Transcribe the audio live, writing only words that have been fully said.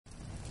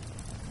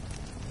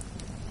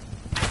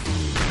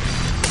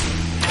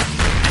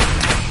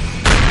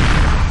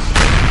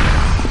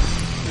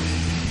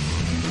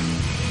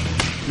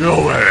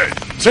Go ahead.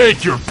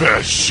 Take your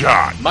best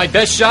shot. My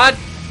best shot?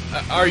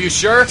 Are you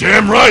sure?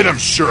 Damn right I'm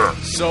sure.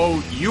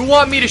 So, you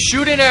want me to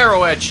shoot an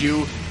arrow at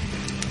you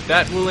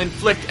that will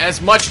inflict as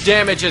much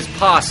damage as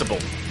possible?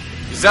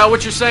 Is that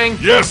what you're saying?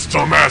 Yes,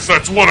 dumbass,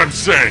 that's what I'm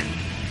saying.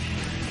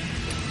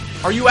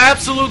 Are you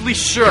absolutely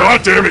sure?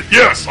 God damn it,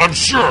 yes, I'm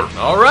sure.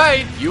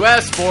 Alright, you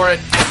asked for it.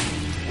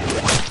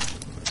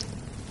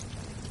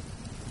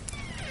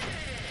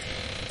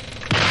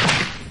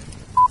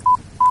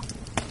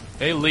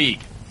 Hey, League,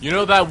 you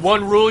know that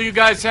one rule you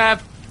guys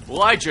have?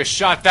 Well, I just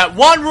shot that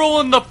one rule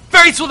in the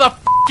face with a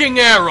f***ing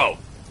arrow!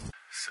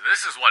 So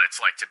this is what it's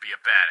like to be a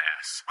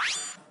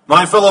badass.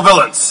 My fellow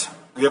villains,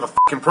 we have a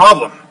f***ing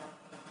problem.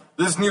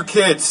 These new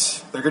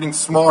kids, they're getting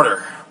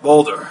smarter,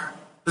 bolder.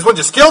 This one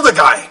just killed a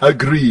guy!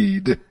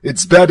 Agreed.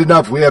 It's bad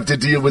enough we have to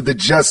deal with the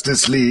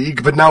Justice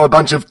League, but now a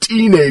bunch of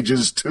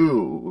teenagers,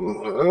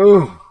 too.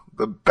 Oh,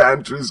 the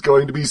banter is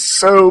going to be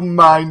so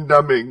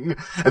mind-numbing.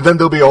 And then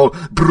they'll be all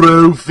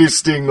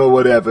bro-fisting or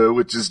whatever,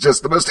 which is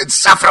just the most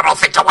insufferable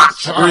thing to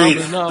watch. Agreed.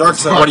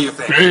 Darkseid, what do you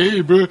think?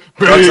 Baby,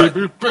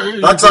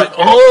 Darkseid.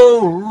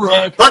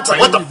 Alright. Darkseid,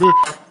 what the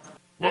f***?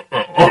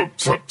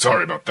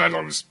 Sorry about that.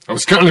 I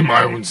was kind of in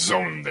my own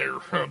zone there.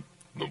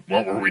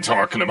 What were we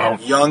talking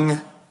about? Young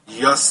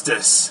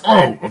Justice.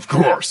 Oh, of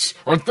course.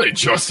 Aren't they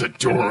just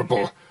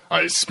adorable?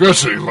 I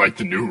especially like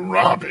the new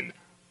Robin.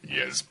 He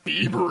has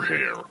Bieber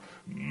hair.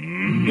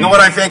 You know what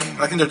I think?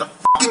 I think they're the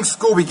f***ing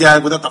Scooby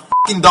Gang without the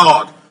f***ing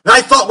dog. And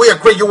I thought we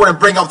agreed you wouldn't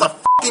bring up the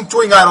f***ing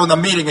chewing idol in the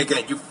meeting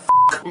again, you f***.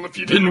 Well, if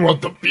you didn't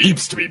want the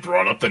beeps to be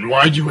brought up, then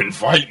why'd you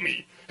invite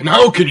me? And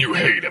how can you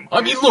hate him?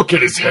 I mean, look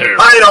at his hair.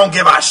 I don't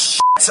give a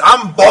shit.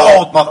 I'm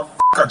bald,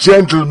 motherfucker.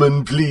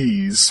 Gentlemen,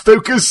 please,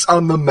 focus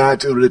on the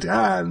matter at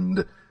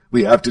hand.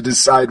 We have to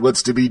decide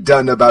what's to be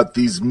done about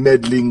these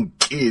meddling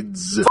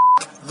kids.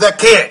 The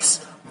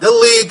kids. The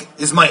League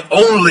is my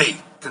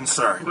only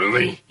concern.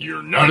 Really?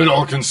 You're not at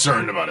all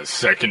concerned about a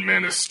second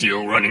Man of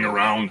Steel running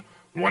around?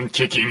 One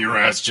kicking your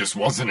ass just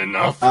wasn't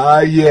enough?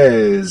 Ah,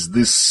 yes,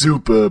 the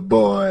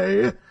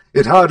Superboy.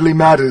 It hardly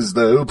matters,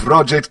 though.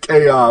 Project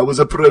KR was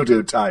a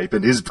prototype,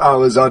 and his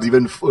powers aren't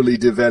even fully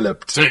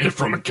developed. Take it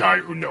from a guy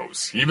who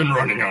knows. Even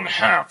running on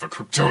half, a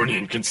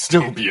Kryptonian can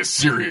still be a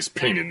serious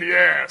pain in the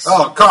ass.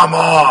 Oh, come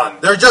on.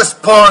 They're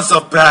just pawns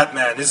of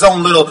Batman, his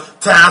own little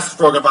task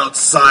force of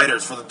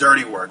outsiders for the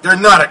dirty work. They're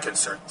not a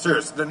concern.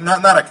 Seriously, they're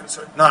not a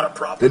concern. Not a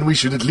problem. Then we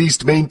should at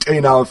least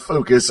maintain our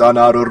focus on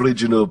our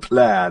original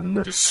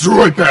plan.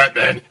 Destroy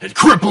Batman and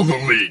cripple the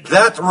League.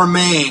 That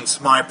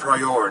remains my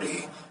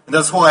priority. And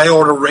that's why I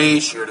ordered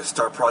Rage here to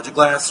start Project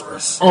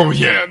Lazarus. Oh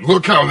yeah, and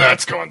look how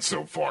that's gone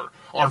so far.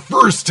 Our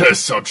first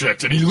test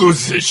subject and he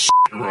loses his shit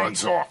and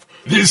runs off.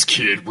 This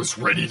kid was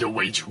ready to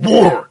wage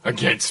war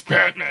against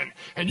Batman,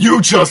 and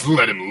you just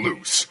let him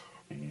loose.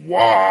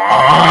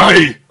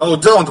 Why? Oh,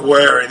 don't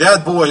worry.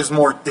 That boy is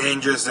more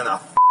dangerous than a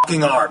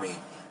fucking army.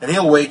 And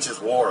he'll wage his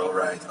war,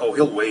 alright. Oh,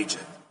 he'll wage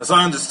it. As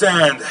I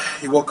understand,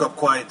 he woke up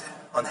quite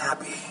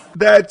unhappy.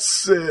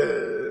 That's,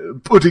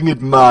 putting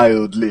it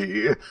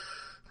mildly.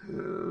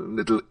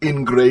 Little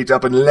ingrate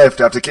up and left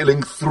after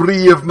killing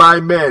 3 of my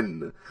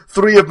men.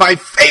 3 of my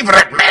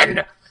favorite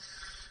men!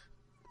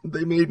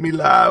 They made me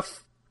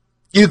laugh.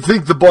 You'd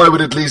think the boy would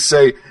at least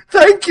say,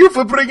 "Thank you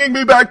for bringing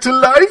me back to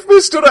life,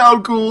 Mr.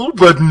 Al Ghul."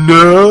 But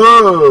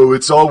no,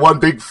 it's all one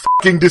big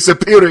fucking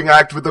disappearing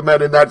act with the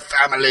men in that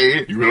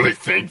family. You really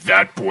think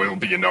that boy will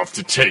be enough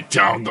to take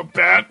down the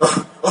Bat?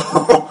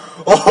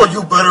 Oh,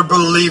 you better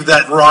believe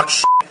that rock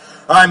shit.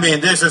 I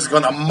mean, this is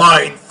gonna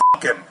mind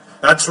fuck him.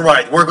 That's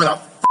right, we're gonna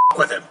fuck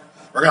with him.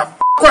 We're gonna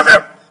fuck with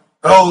him.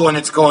 Oh, and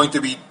it's going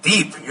to be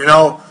deep, you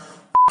know?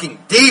 Fucking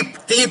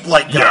deep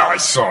like that. Yeah, I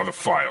saw the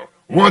file.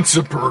 Once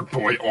a bird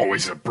boy,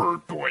 always a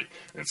bird boy.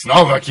 It's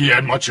not like he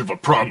had much of a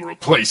problem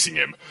replacing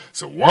him,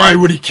 so why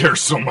would he care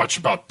so much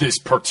about this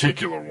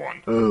particular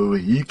one? Oh,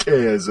 he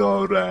cares,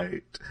 all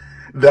right.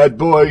 That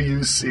boy,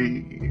 you see,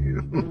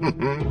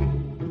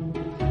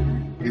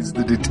 is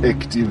the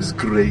detective's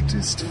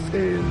greatest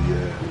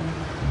failure.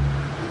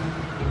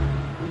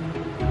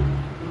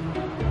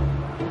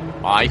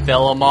 My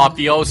fellow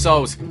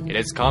mafiosos, it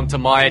has come to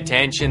my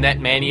attention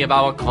that many of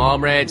our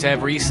comrades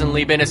have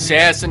recently been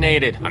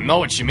assassinated. I know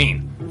what you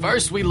mean.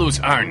 First we lose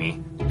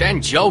Arnie,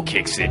 then Joe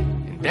kicks it,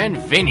 and then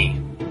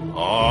Vinny.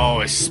 Oh,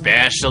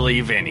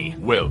 especially Vinny.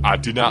 Well, I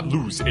did not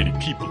lose any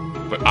people,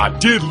 but I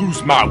did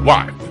lose my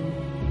wife.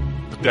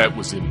 But that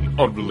was an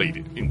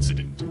unrelated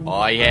incident.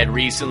 I had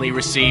recently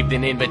received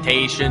an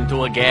invitation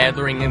to a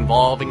gathering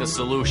involving a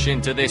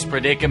solution to this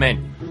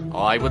predicament.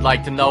 I would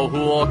like to know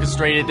who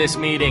orchestrated this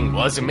meeting.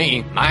 Wasn't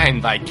me. My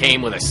invite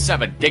came with a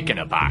severed dick in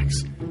a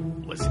box.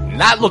 Was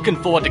not looking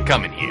forward to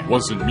coming here.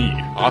 Wasn't me.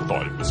 I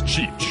thought it was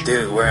Cheech.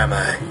 Dude, where am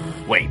I?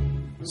 Wait,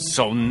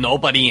 so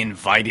nobody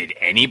invited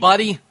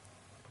anybody?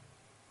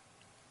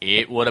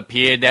 It would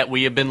appear that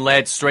we have been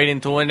led straight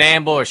into an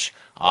ambush.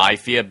 I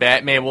fear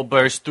Batman will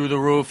burst through the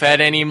roof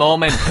at any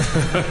moment.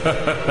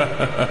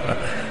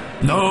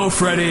 No,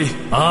 Freddy,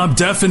 I'm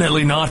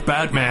definitely not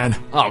Batman.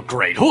 Oh,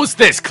 great. Who's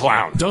this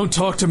clown? Don't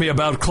talk to me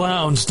about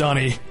clowns,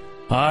 Donnie.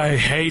 I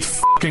hate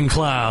fucking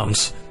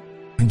clowns.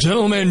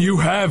 Gentlemen, you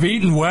have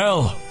eaten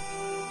well.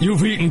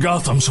 You've eaten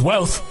Gotham's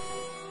wealth,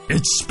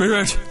 its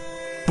spirit,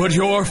 but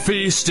your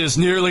feast is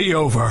nearly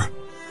over.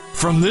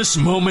 From this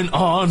moment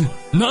on,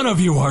 none of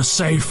you are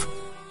safe,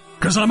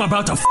 'cause I'm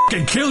about to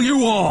fucking kill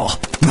you all.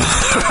 With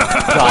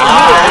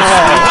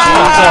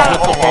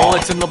the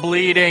bullets and the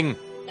bleeding.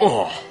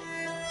 Oh,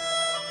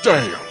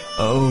 damn.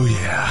 Oh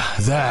yeah,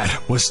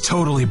 that was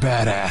totally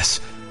badass.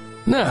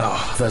 Now,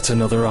 that's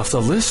another off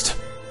the list.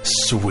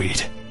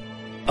 Sweet.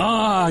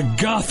 Ah,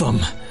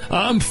 Gotham,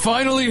 I'm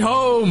finally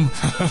home.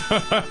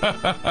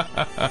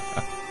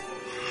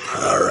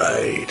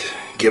 Alright,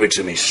 give it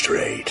to me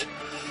straight.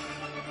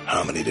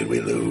 How many did we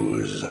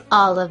lose?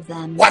 All of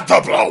them. What the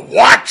blow?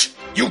 What?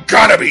 You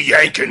gotta be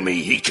yanking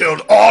me. He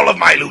killed all of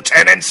my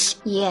lieutenants?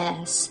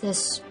 Yes,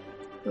 this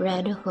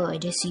Red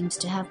Hood seems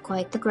to have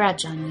quite the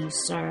grudge on you,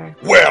 sir.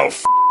 Well,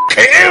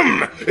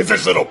 him! If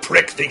this little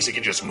prick thinks he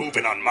can just move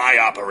in on my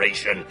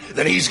operation,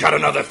 then he's got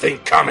another thing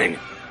coming.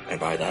 And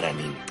by that I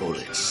mean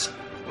bullets.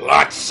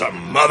 Lots of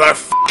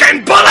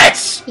motherfucking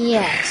bullets!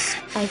 Yes,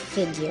 I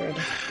figured.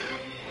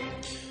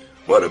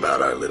 What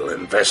about our little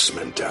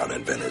investment down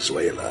in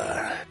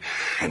Venezuela?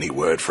 Any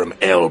word from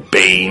El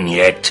Bain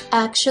yet?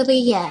 Actually,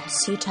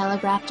 yes. He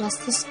telegraphed us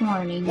this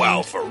morning.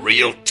 Well, for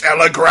real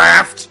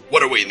telegraphed?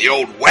 What are we, in the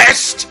Old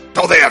West?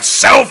 Don't they have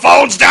cell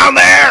phones down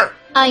there?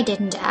 I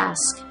didn't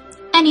ask.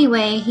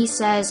 Anyway, he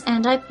says,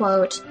 and I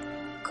quote,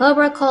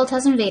 Cobra cult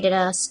has invaded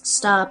us.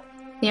 Stop.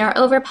 We are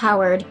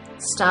overpowered.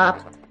 Stop.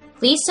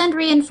 Please send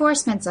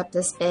reinforcements up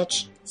this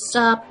bitch.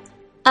 Stop.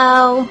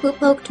 Ow, who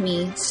poked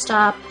me?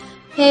 Stop.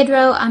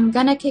 Pedro, I'm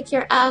gonna kick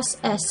your ass,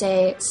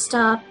 essay.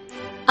 Stop.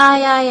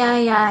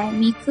 Ay,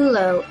 mi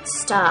culo.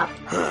 Stop.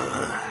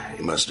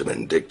 He must have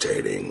been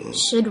dictating.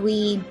 Should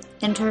we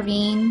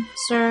intervene,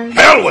 sir?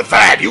 Hell with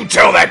that! You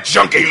tell that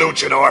junkie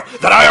luchador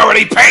that I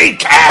already paid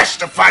cash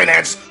to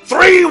finance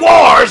 3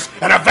 wars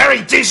and a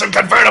very decent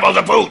convertible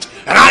to boot,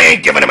 and I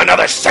ain't giving him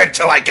another cent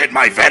till I get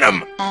my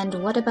venom! And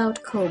what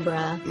about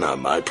Cobra? Not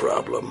my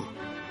problem.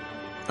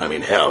 I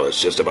mean, hell,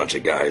 it's just a bunch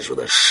of guys with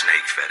a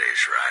snake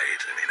fetish,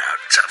 right? I mean, how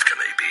tough can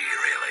they be,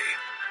 really?